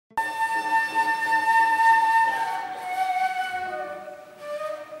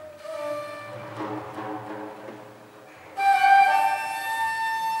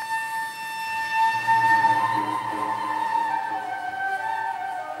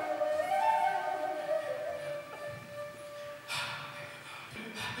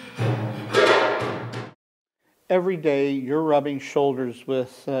every day you're rubbing shoulders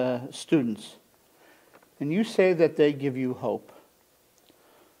with students, and you say that they give you hope.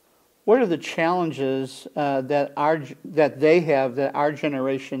 What are the challenges that they have that our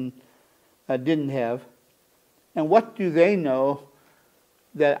generation didn't have, and what do they know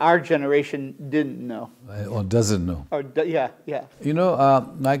that our generation didn't know? Or doesn't know. Yeah. You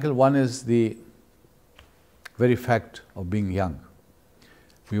know, Michael, one is the very fact of being young.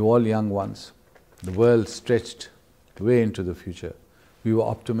 We were all young once. The world stretched way into the future. We were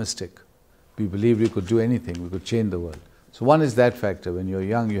optimistic. We believed we could do anything. We could change the world. So one is that factor. When you're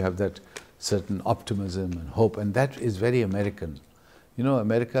young, you have that certain optimism and hope, and that is very American. You know,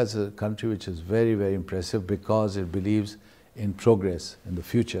 America is a country which is very, very impressive because it believes in progress, in the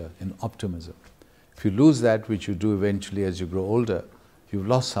future, in optimism. If you lose that, which you do eventually as you grow older, you've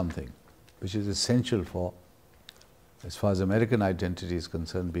lost something which is essential for, as far as American identity is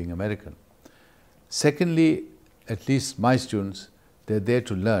concerned, being American. Secondly, at least my students, they're there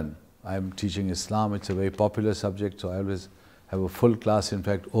to learn. I'm teaching Islam. It's a very popular subject, so I always have a full class, in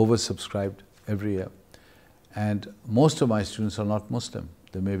fact, oversubscribed every year. And most of my students are not Muslim.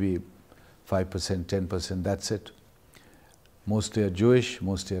 There may be 5%, 10%, that's it. Mostly are Jewish,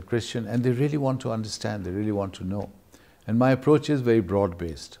 mostly are Christian, and they really want to understand, they really want to know. And my approach is very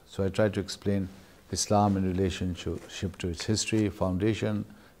broad-based. So I try to explain Islam in relationship to its history, foundation,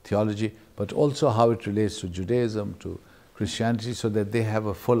 theology, but also how it relates to Judaism, to Christianity, so that they have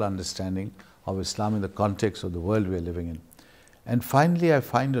a full understanding of Islam in the context of the world we are living in. And finally, I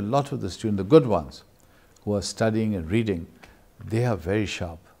find a lot of the students, the good ones, who are studying and reading, they are very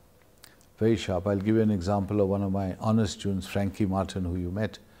sharp. Very sharp. I'll give you an example of one of my honors students, Frankie Martin, who you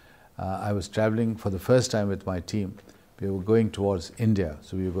met. I was traveling for the first time with my team. We were going towards India.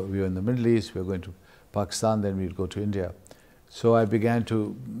 So we were in the Middle East, we were going to Pakistan, then we'd go to India. So I began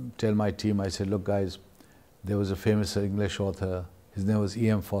to tell my team, I said, look guys, there was a famous English author, his name was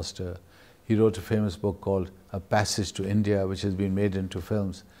E.M. Foster. He wrote a famous book called A Passage to India, which has been made into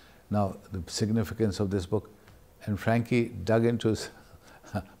films. Now, the significance of this book, and Frankie dug into his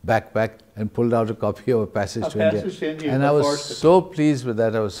backpack and pulled out a copy of A Passage to India. And I was so pleased with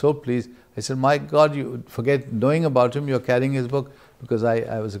that, I was so pleased. I said, my God, you forget knowing about him, you're carrying his book, because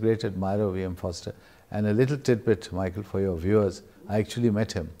I was a great admirer of E.M. Foster. And a little tidbit, Michael, for your viewers, I actually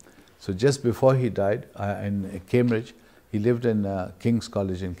met him. So just before he died, in Cambridge, he lived in King's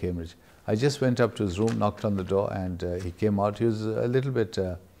College in Cambridge. I just went up to his room, knocked on the door, and he came out. He was a little bit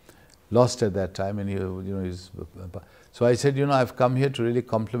lost at that time, and so I said, I've come here to really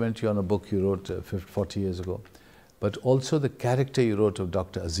compliment you on a book you wrote 40 years ago, but also the character you wrote of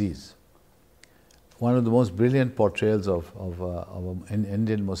Dr. Aziz, one of the most brilliant portrayals of an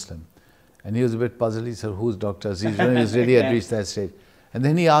Indian Muslim. And he was a bit puzzled. He said, who's Dr. Aziz? He was really had reached that stage. And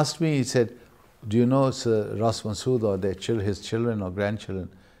then he asked me, he said, do you know Sir Ross Masood or his children or grandchildren?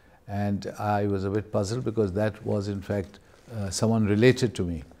 And I was a bit puzzled because that was in fact someone related to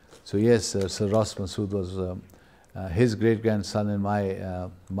me. So yes, Sir Ross Masood was his great-grandson and my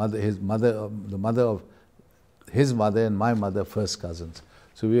mother, the mother of his mother and my mother, first cousins.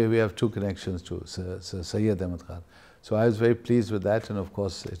 So we have two connections to Sir Sayyid Ahmed Khan. So I was very pleased with that, and of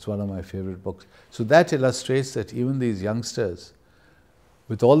course it's one of my favorite books. So that illustrates that even these youngsters,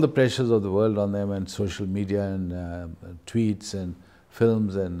 with all the pressures of the world on them and social media and tweets and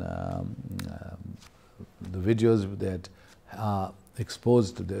films and the videos that are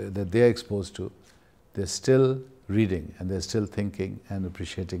exposed, that they're exposed to, they're still reading and they're still thinking and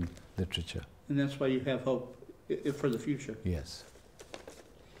appreciating literature. And that's why you have hope for the future. Yes.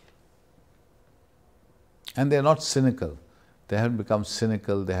 And they're not cynical. They haven't become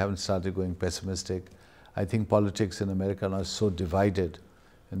cynical. They haven't started going pessimistic. I think politics in America now is so divided,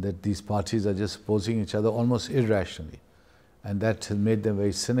 and that these parties are just opposing each other almost irrationally. And that has made them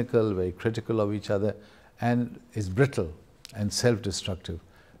very cynical, very critical of each other, and is brittle and self-destructive.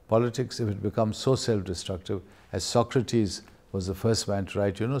 Politics, if it becomes so self-destructive, as Socrates was the first man to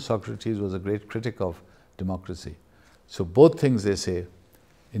write, Socrates was a great critic of democracy. So both things, they say,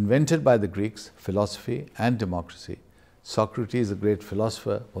 invented by the Greeks, philosophy and democracy. Socrates, a great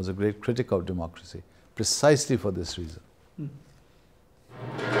philosopher, was a great critic of democracy, precisely for this reason.